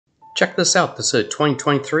Check this out. This is a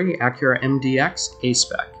 2023 Acura MDX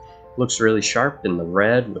A-spec. Looks really sharp in the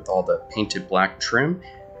red with all the painted black trim.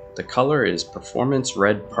 The color is Performance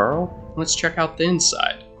Red Pearl. Let's check out the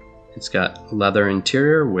inside. It's got leather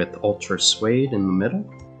interior with ultra suede in the middle.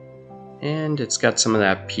 And it's got some of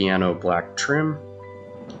that piano black trim.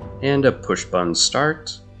 And a push button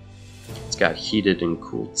start. It's got heated and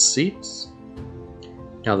cooled seats.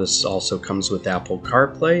 Now this also comes with Apple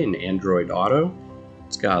CarPlay and Android Auto.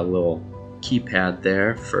 It's got a little keypad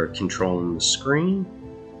there for controlling the screen.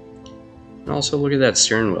 And also look at that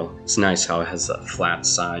steering wheel. It's nice how it has a flat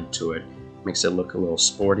side to it. Makes it look a little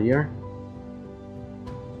sportier.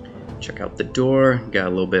 Check out the door. Got a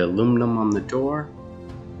little bit of aluminum on the door.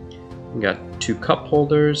 We got two cup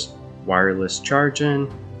holders, wireless charging,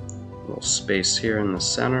 a little space here in the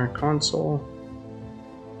center console.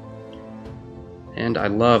 And I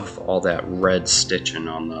love all that red stitching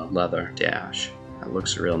on the leather dash. That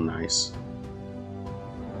looks real nice.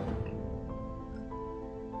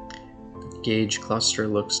 The gauge cluster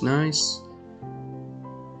looks nice.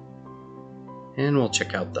 And we'll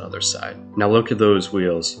check out the other side. Now look at those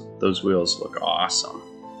wheels. Those wheels look awesome.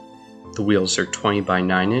 The wheels are 20 by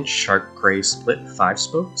 9 inch sharp gray split 5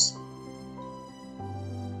 spokes.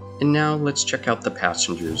 And now let's check out the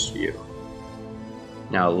passenger's view.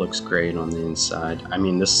 Now it looks great on the inside. I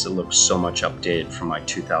mean, this looks so much updated from my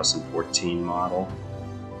 2014 model.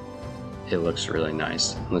 It looks really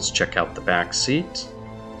nice. Let's check out the back seat.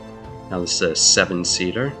 Now this is a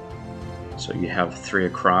 7-seater. So you have 3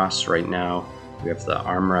 across right now. We have the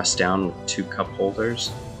armrest down with 2 cup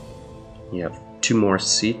holders. You have 2 more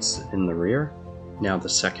seats in the rear. Now the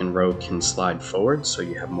second row can slide forward, so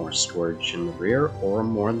you have more storage in the rear or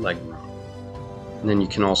more legroom. And then you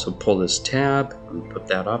can also pull this tab and put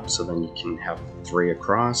that up, so then you can have 3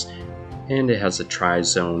 across. And it has a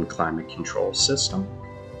tri-zone climate control system.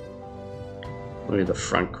 Look at the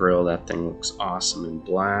front grille. That thing looks awesome in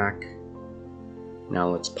black. Now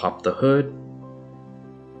let's pop the hood.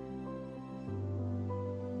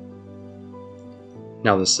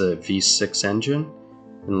 Now this is a V6 engine.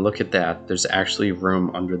 And look at that, there's actually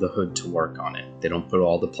room under the hood to work on it. They don't put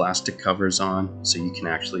all the plastic covers on, so you can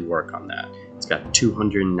actually work on that. It's got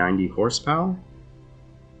 290 horsepower.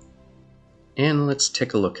 And let's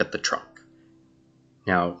take a look at the trunk.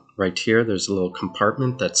 Now, right here, there's a little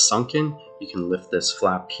compartment that's sunken. You can lift this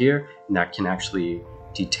flap here, and that can actually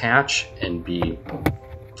detach and be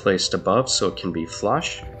placed above so it can be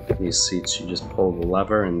flush. These seats, you just pull the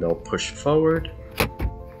lever and they'll push forward.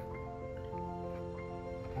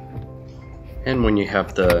 And when you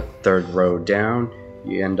have the third row down,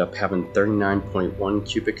 you end up having 39.1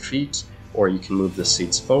 cubic feet, or you can move the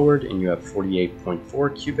seats forward and you have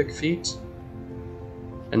 48.4 cubic feet.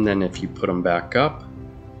 And then if you put them back up,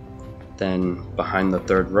 then behind the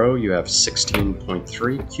third row you have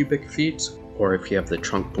 16.3 cubic feet, or if you have the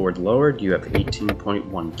trunk board lowered, you have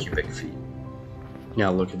 18.1 cubic feet.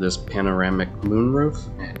 Now look at this panoramic moonroof.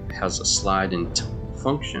 It has a slide and tilt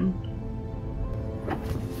function.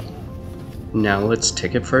 Now let's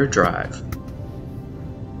take it for a drive.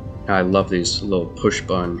 Now I love these little push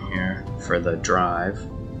button here for the drive.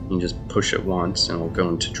 You just push it once and it'll go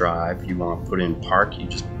into drive. You want to put in park, you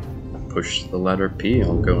just push the letter P,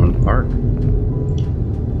 it'll go in park.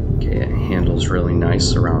 Okay, it handles really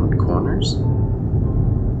nice around corners.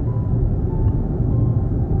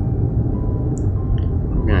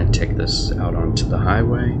 We're going to take this out onto the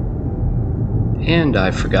highway. And I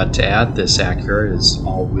forgot to add, this Acura is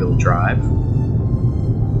all-wheel drive.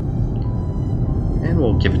 And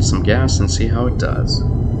we'll give it some gas and see how it does.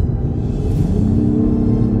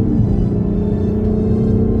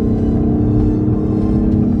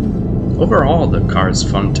 Overall, the car is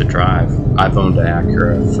fun to drive. I've owned an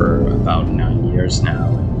Acura for about 9 years now,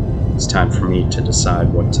 and it's time for me to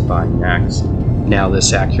decide what to buy next. Now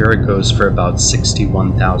this Acura goes for about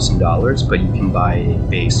 $61,000, but you can buy a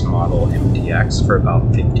base model MDX for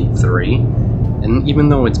about $53,000. And even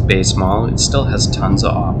though it's base model, it still has tons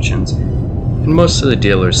of options. And most of the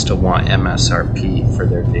dealers still want MSRP for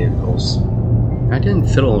their vehicles. I didn't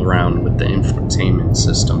fiddle around with the infotainment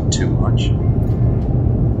system too much.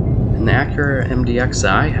 And the Acura MDX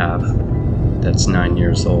that I have, that's 9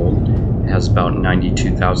 years old, has about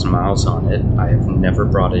 92,000 miles on it. I have never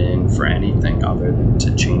brought it in for anything other than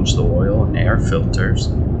to change the oil and air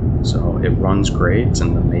filters. So it runs great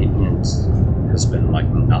and the maintenance has been like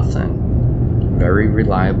nothing. Very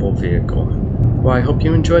reliable vehicle. Well, I hope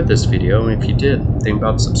you enjoyed this video, and if you did, think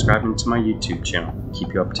about subscribing to my YouTube channel.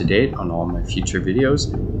 Keep you up to date on all my future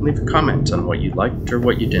videos. Leave a comment on what you liked or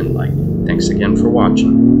what you didn't like. Thanks again for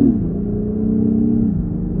watching.